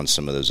take on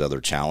some of those other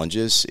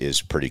challenges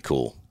is pretty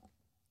cool.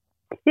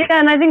 Yeah,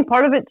 and I think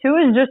part of it too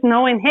is just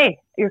knowing, hey,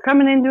 you're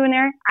coming into an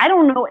area. I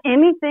don't know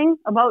anything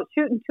about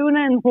shooting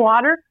tuna in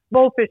water,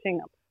 bow fishing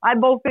them. I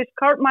bow fish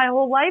carp my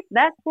whole life.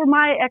 That's where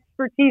my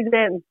expertise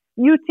ends.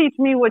 You teach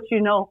me what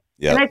you know.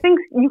 Yep. And I think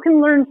you can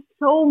learn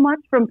so much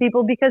from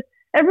people because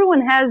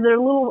everyone has their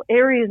little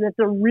areas that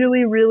they're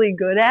really, really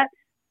good at.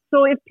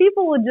 So if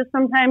people would just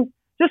sometimes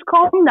just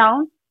calm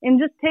down, and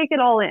just take it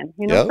all in.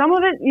 You know, some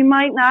of it you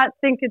might not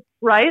think it's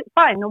right.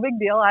 Fine, no big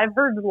deal. I've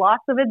heard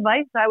lots of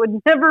advice I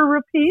would never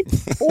repeat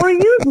or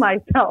use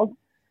myself.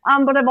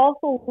 But I've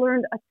also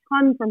learned a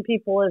ton from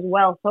people as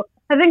well. So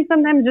I think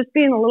sometimes just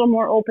being a little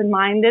more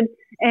open-minded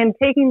and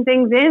taking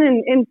things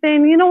in and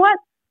saying, you know what,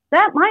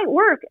 that might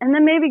work. And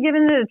then maybe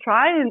giving it a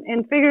try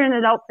and figuring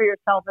it out for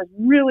yourself is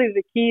really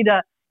the key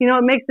to, you know,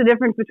 it makes the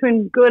difference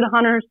between good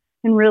hunters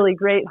and really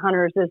great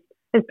hunters is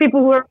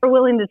people who are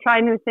willing to try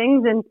new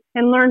things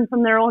and learn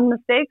from their own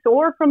mistakes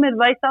or from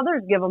advice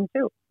others give them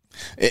too.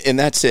 And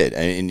that's it.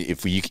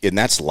 And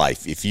that's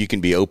life. If you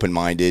can be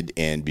open-minded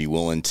and be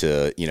willing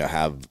to, you know,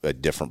 have a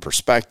different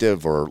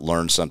perspective or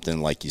learn something,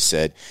 like you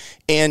said.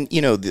 And,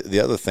 you know, the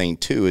other thing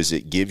too is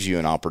it gives you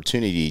an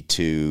opportunity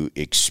to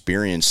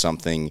experience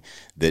something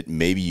that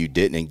maybe you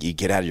didn't, and you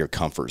get out of your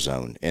comfort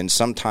zone. And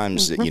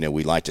sometimes, you know,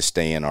 we like to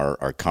stay in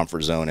our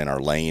comfort zone and our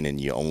lane,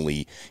 and you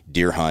only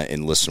deer hunt.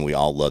 And listen, we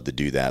all love to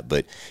do that.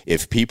 But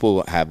if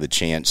people have the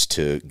chance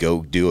to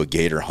go do a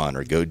gator hunt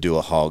or go do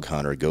a hog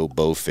hunt or go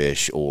bow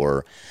fish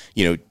or,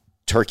 you know,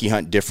 turkey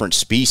hunt different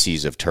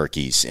species of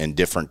turkeys and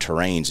different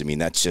terrains. I mean,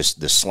 that's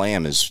just, the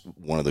slam is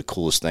one of the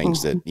coolest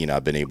things that, you know,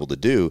 I've been able to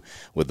do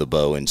with the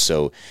bow. And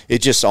so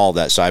it's just all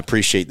that. So I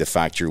appreciate the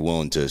fact you're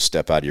willing to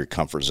step out of your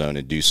comfort zone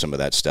and do some of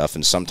that stuff.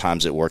 And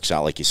sometimes it works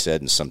out, like you said,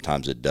 and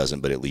sometimes it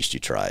doesn't, but at least you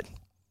tried.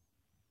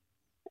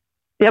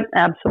 Yep,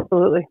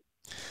 absolutely.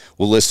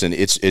 Well, listen,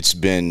 it's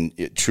been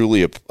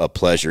truly a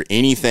pleasure.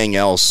 Anything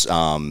else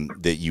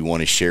that you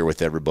want to share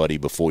with everybody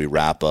before we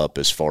wrap up,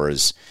 as far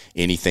as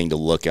anything to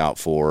look out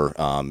for,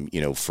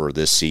 you know, for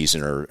this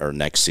season or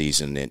next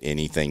season, and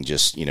anything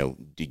just, you know,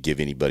 to give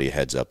anybody a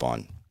heads up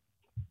on?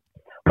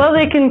 Well,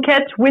 they can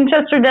catch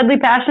Winchester Deadly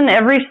Passion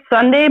every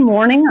Sunday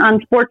morning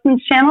on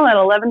Sportsman's Channel at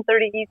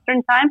 11:30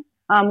 Eastern Time.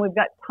 We've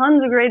got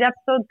tons of great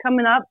episodes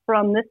coming up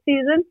from this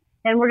season,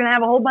 and we're going to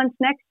have a whole bunch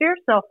next year.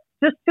 So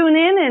just tune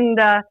in and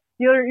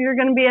you're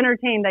going to be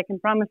entertained. I can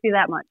promise you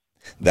that much.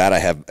 That I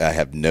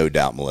have no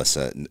doubt,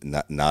 Melissa,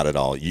 not at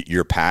all.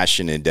 Your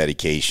passion and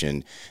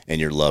dedication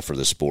and your love for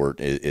the sport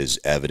is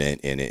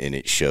evident, and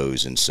it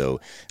shows. And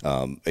so,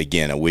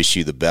 again, I wish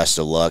you the best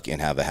of luck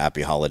and have a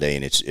happy holiday.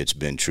 And it's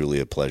been truly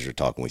a pleasure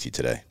talking with you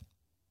today.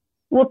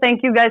 Well,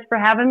 thank you guys for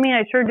having me.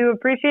 I sure do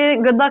appreciate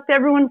it. Good luck to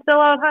everyone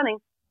still out hunting.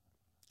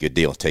 Good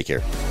deal. Take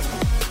care.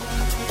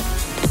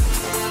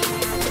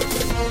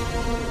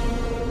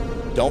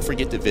 Don't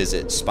forget to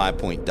visit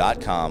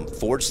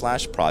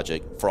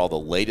spypoint.com/project for all the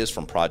latest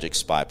from Project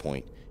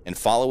SpyPoint, and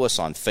follow us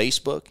on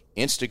Facebook,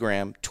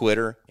 Instagram,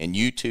 Twitter, and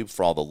YouTube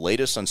for all the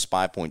latest on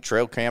SpyPoint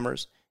trail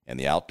cameras and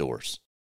the outdoors.